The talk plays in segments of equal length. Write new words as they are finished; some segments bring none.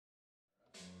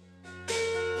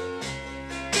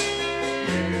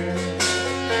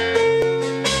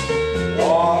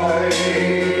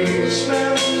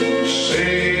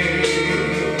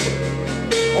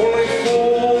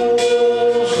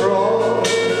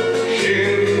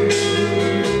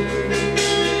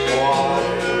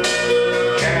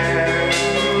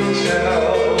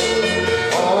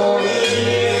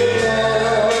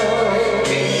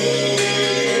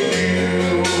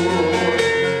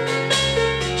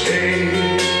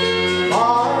Take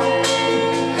my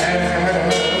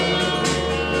hand,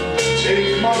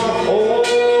 take my whole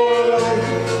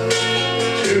life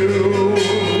to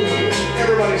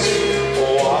everybody sing.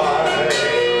 Oh, I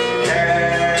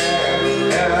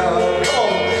can't help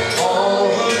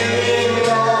falling in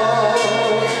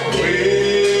love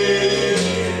with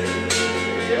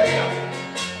you. Yeah,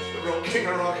 the real king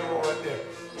of rock and roll right there.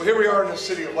 Well, here we are in the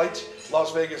city of lights,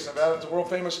 Las Vegas, Nevada, the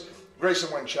world famous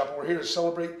Graceland Weddings Chapel. We're here to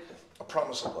celebrate a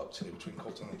promise of love today between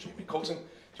Colton and Jamie. Colton,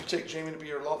 do you take Jamie to be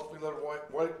your lovely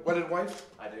wedded wife?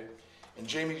 I do. And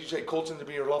Jamie, do you take Colton to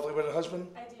be your lovely wedded husband?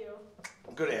 I do.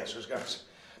 Good answers, guys.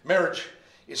 Marriage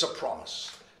is a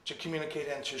promise to communicate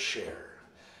and to share,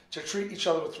 to treat each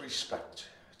other with respect,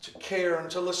 to care and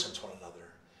to listen to one another.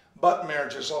 But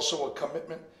marriage is also a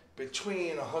commitment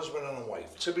between a husband and a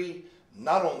wife to be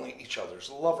not only each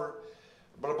other's lover,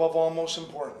 but above all, most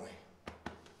importantly,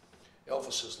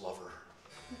 Elvis's lover.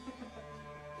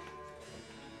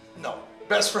 No,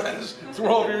 best friends through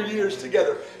all of your years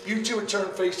together. You two would turn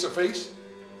face to face.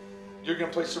 You're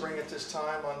going to place the ring at this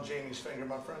time on Jamie's finger,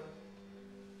 my friend.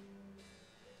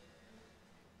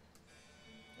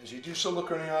 As you do so, look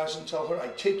her in the eyes and tell her, I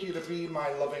take you to be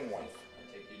my loving wife. I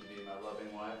take you to be my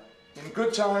loving wife. In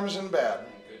good times and bad. In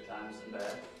good times and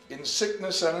bad. In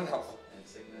sickness and in health. In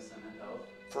sickness and in health.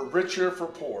 For richer, for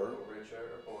poor. For richer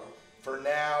or poor. For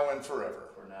now and forever.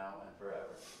 For now and forever.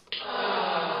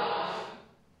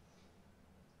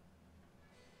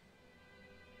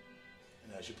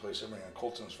 And as you place the ring on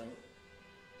Colton's finger,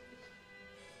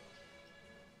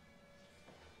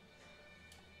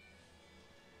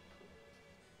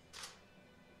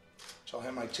 tell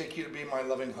him, I take you to be my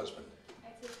loving husband. I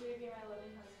take you to be my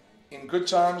loving husband. In good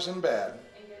times and bad.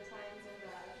 In good times and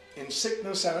bad. In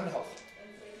sickness and in health. In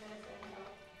sickness and health.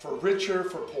 For richer,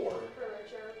 for poor. For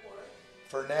richer or poor.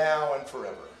 For now and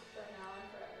forever. For now and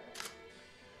forever.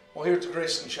 Well, here at the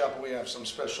Graceland Chapel, we have some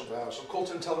special vows. So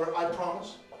Colton, tell her, I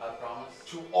promise I promise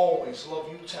to always love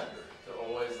you tender to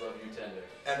always love you tender.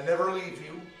 and never leave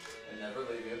you And never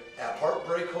leave you. at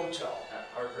Heartbreak Hotel. At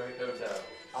Heartbreak Hotel.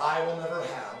 I will never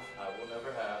have I will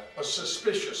never have a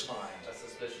suspicious mind. a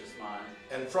suspicious mind.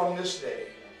 And from this day,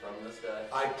 And from this day,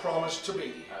 I promise to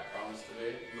be I promise to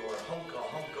be your hunk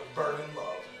of burning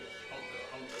love.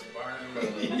 hunk of burning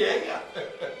love. Yeah.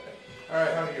 All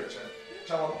right, honey, your turn.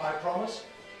 Tell him, I promise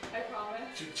I promise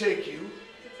to take you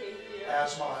to take you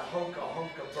as my hunk of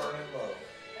burning love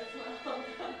as my hunk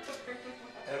of burning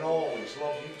love. and always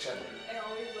love you tender And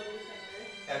always love you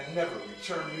tender. and never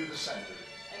return you to sender.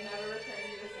 And never return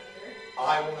you to sender. I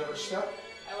will never step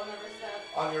I will never step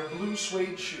on your blue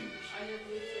suede shoes on your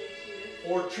blue suede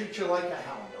shoes. or treat you like a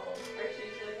hound dog. Or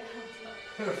treat you like a hound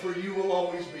dog. For you will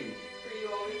always be For you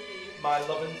always be my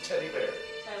loving teddy bear.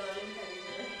 my loving teddy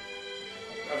bear.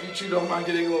 Now, if you two don't mind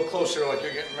getting a little closer like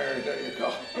you're getting married, there you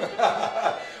go.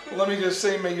 Well, let me just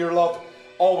say, may your love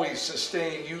always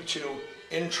sustain you two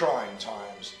in trying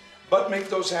times, but make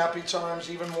those happy times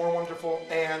even more wonderful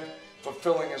and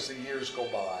fulfilling as the years go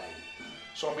by.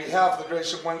 So on behalf of the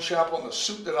Graceland Weddings Chapel and the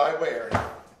suit that I wear,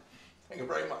 thank you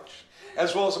very much,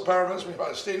 as well as the paramedics by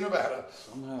the state of Nevada.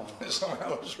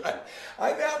 Somehow that's right.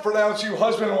 I now pronounce you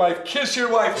husband and wife. Kiss your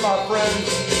wife, my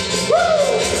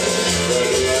friends.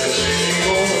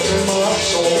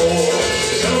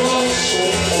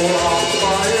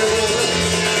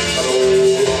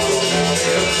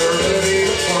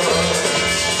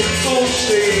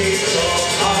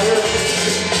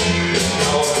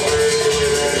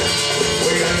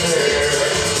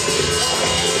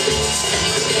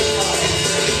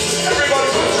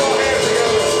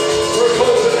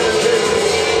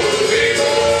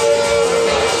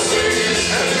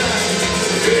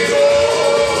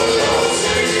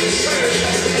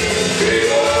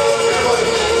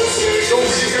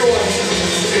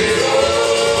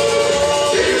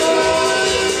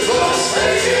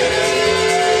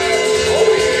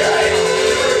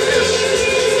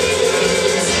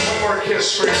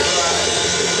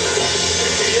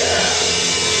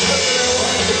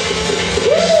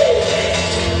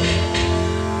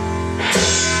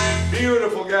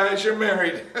 Beautiful, guys, you're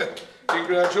married.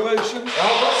 Congratulations.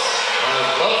 Elvis, I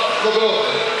left the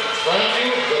building. Thank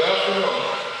you. Good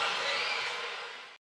afternoon.